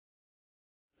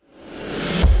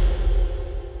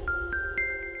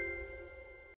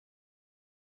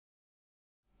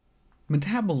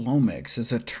Metabolomics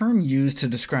is a term used to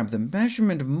describe the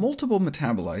measurement of multiple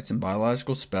metabolites in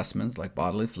biological specimens, like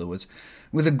bodily fluids,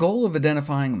 with the goal of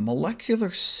identifying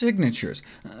molecular signatures.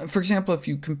 For example, if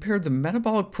you compared the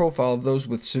metabolic profile of those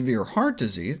with severe heart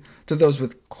disease to those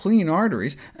with clean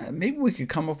arteries, maybe we could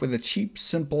come up with a cheap,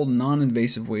 simple,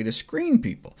 non-invasive way to screen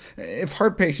people. If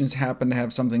heart patients happen to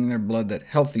have something in their blood that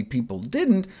healthy people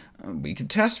didn't, we could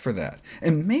test for that.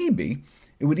 And maybe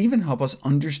it would even help us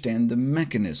understand the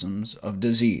mechanisms of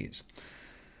disease.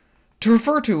 To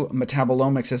refer to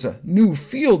metabolomics as a new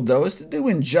field, though, is to do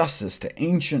injustice to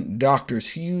ancient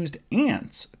doctors who used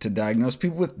ants to diagnose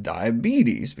people with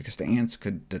diabetes, because the ants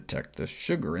could detect the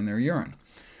sugar in their urine.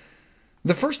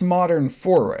 The first modern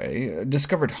foray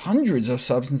discovered hundreds of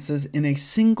substances in a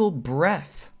single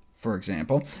breath, for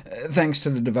example, thanks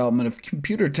to the development of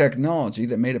computer technology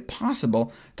that made it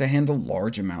possible to handle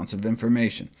large amounts of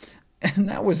information. And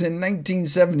that was in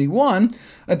 1971,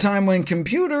 a time when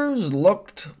computers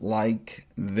looked like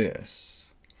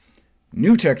this.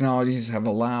 New technologies have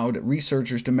allowed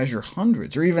researchers to measure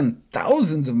hundreds or even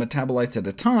thousands of metabolites at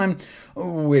a time,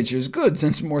 which is good,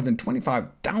 since more than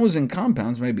 25,000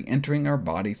 compounds may be entering our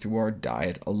body through our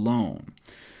diet alone.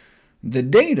 The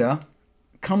data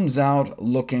comes out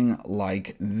looking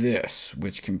like this,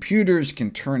 which computers can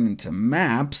turn into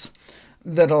maps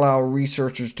that allow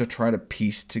researchers to try to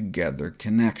piece together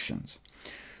connections.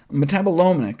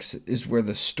 Metabolomics is where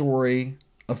the story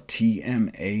of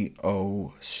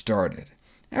TMAO started.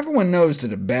 Everyone knows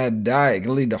that a bad diet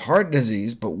can lead to heart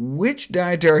disease, but which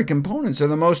dietary components are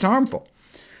the most harmful?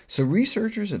 So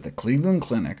researchers at the Cleveland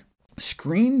Clinic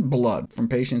screened blood from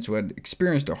patients who had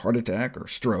experienced a heart attack or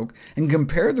stroke, and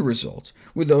compared the results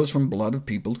with those from blood of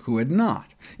people who had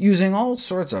not. Using all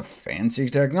sorts of fancy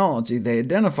technology, they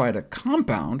identified a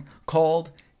compound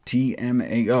called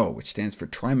TMAO, which stands for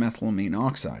trimethylamine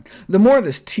oxide. The more of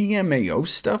this TMAO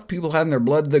stuff people had in their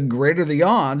blood, the greater the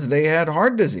odds they had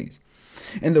heart disease,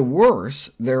 and the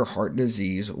worse their heart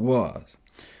disease was.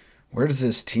 Where does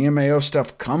this TMAO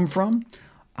stuff come from?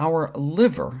 Our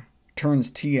liver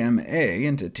turns TMA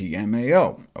into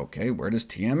TMAO. OK, where does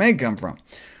TMA come from?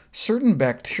 Certain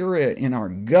bacteria in our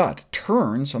gut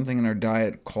turn something in our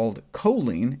diet called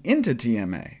choline into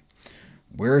TMA.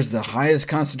 Where is the highest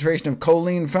concentration of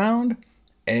choline found?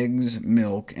 Eggs,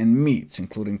 milk, and meats,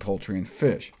 including poultry and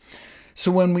fish.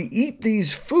 So when we eat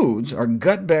these foods, our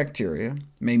gut bacteria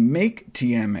may make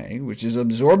TMA, which is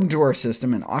absorbed into our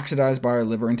system and oxidized by our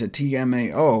liver into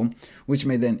TMAO, which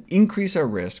may then increase our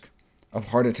risk of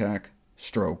heart attack,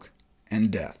 stroke,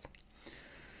 and death.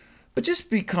 But just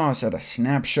because at a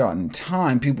snapshot in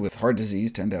time people with heart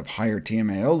disease tend to have higher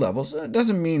TMAO levels,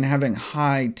 doesn't mean having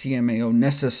high TMAO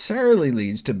necessarily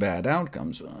leads to bad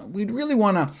outcomes. We'd really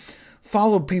want to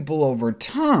follow people over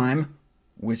time,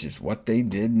 which is what they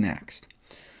did next.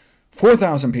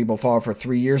 4,000 people followed for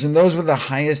 3 years, and those with the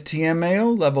highest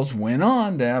TMAO levels went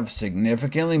on to have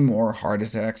significantly more heart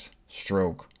attacks,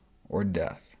 stroke, or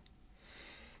death.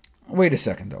 Wait a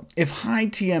second, though. If high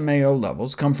TMAO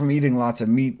levels come from eating lots of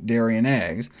meat, dairy, and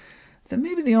eggs, then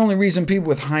maybe the only reason people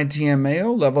with high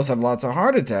TMAO levels have lots of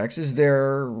heart attacks is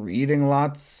they're eating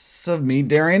lots of meat,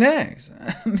 dairy, and eggs.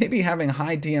 Maybe having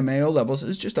high TMAO levels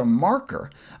is just a marker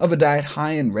of a diet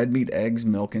high in red meat, eggs,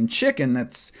 milk, and chicken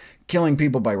that's killing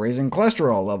people by raising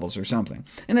cholesterol levels or something,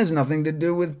 and has nothing to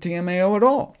do with TMAO at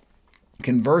all.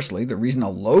 Conversely, the reason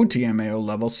a low TMAO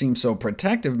level seems so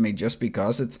protective may just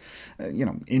because it's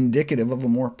indicative of a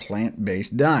more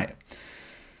plant-based diet.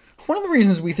 One of the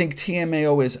reasons we think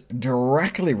TMAO is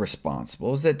directly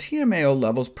responsible is that TMAO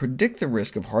levels predict the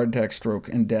risk of heart attack, stroke,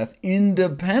 and death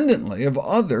independently of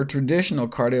other traditional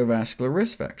cardiovascular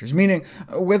risk factors, meaning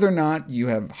whether or not you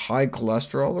have high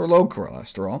cholesterol or low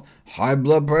cholesterol, high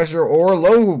blood pressure or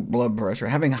low blood pressure,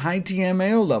 having high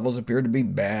TMAO levels appear to be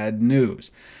bad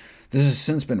news. This has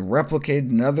since been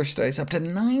replicated in other studies, up to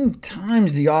 9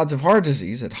 times the odds of heart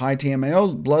disease at high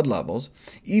TMAO blood levels,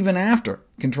 even after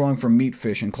controlling for meat,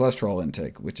 fish, and cholesterol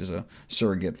intake, which is a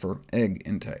surrogate for egg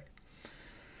intake.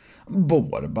 But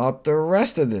what about the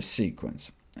rest of this sequence?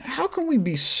 How can we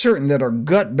be certain that our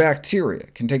gut bacteria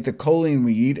can take the choline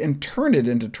we eat and turn it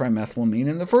into trimethylamine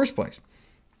in the first place?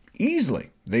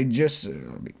 Easily. They just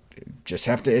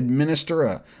have to administer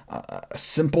a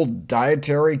simple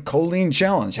dietary choline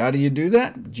challenge. How do you do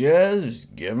that?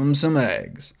 Just give them some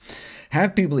eggs.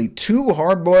 Have people eat 2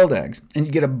 hard-boiled eggs, and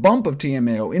you get a bump of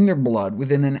TMAO in their blood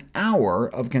within an hour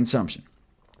of consumption.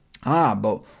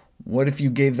 But what if you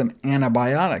gave them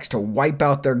antibiotics to wipe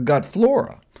out their gut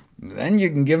flora? Then you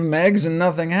can give them eggs and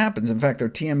nothing happens. In fact, their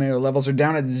TMAO levels are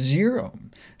down at 0,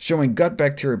 showing gut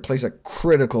bacteria plays a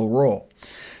critical role.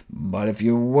 But if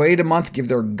you wait a month, give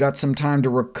their gut some time to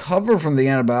recover from the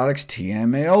antibiotics,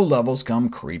 TMAO levels come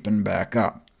creeping back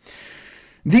up.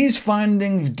 These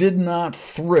findings did not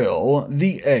thrill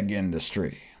the egg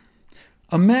industry.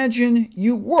 Imagine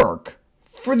you work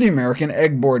for the American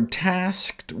Egg Board,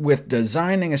 tasked with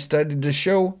designing a study to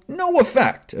show no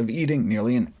effect of eating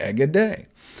nearly an egg a day.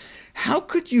 How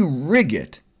could you rig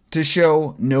it to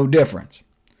show no difference?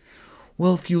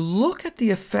 Well, if you look at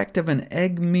the effect of an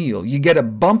egg meal, you get a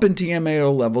bump in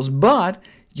TMAO levels, but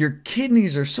your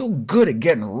kidneys are so good at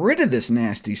getting rid of this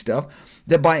nasty stuff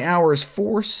that by hours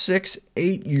 4, 6,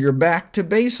 8, you're back to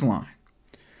baseline.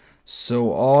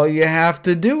 So all you have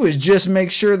to do is just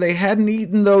make sure they hadn't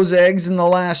eaten those eggs in the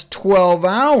last 12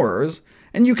 hours,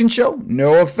 and you can show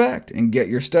no effect and get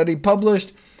your study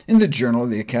published in the Journal of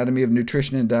the Academy of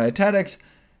Nutrition and Dietetics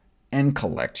and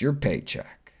collect your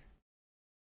paycheck.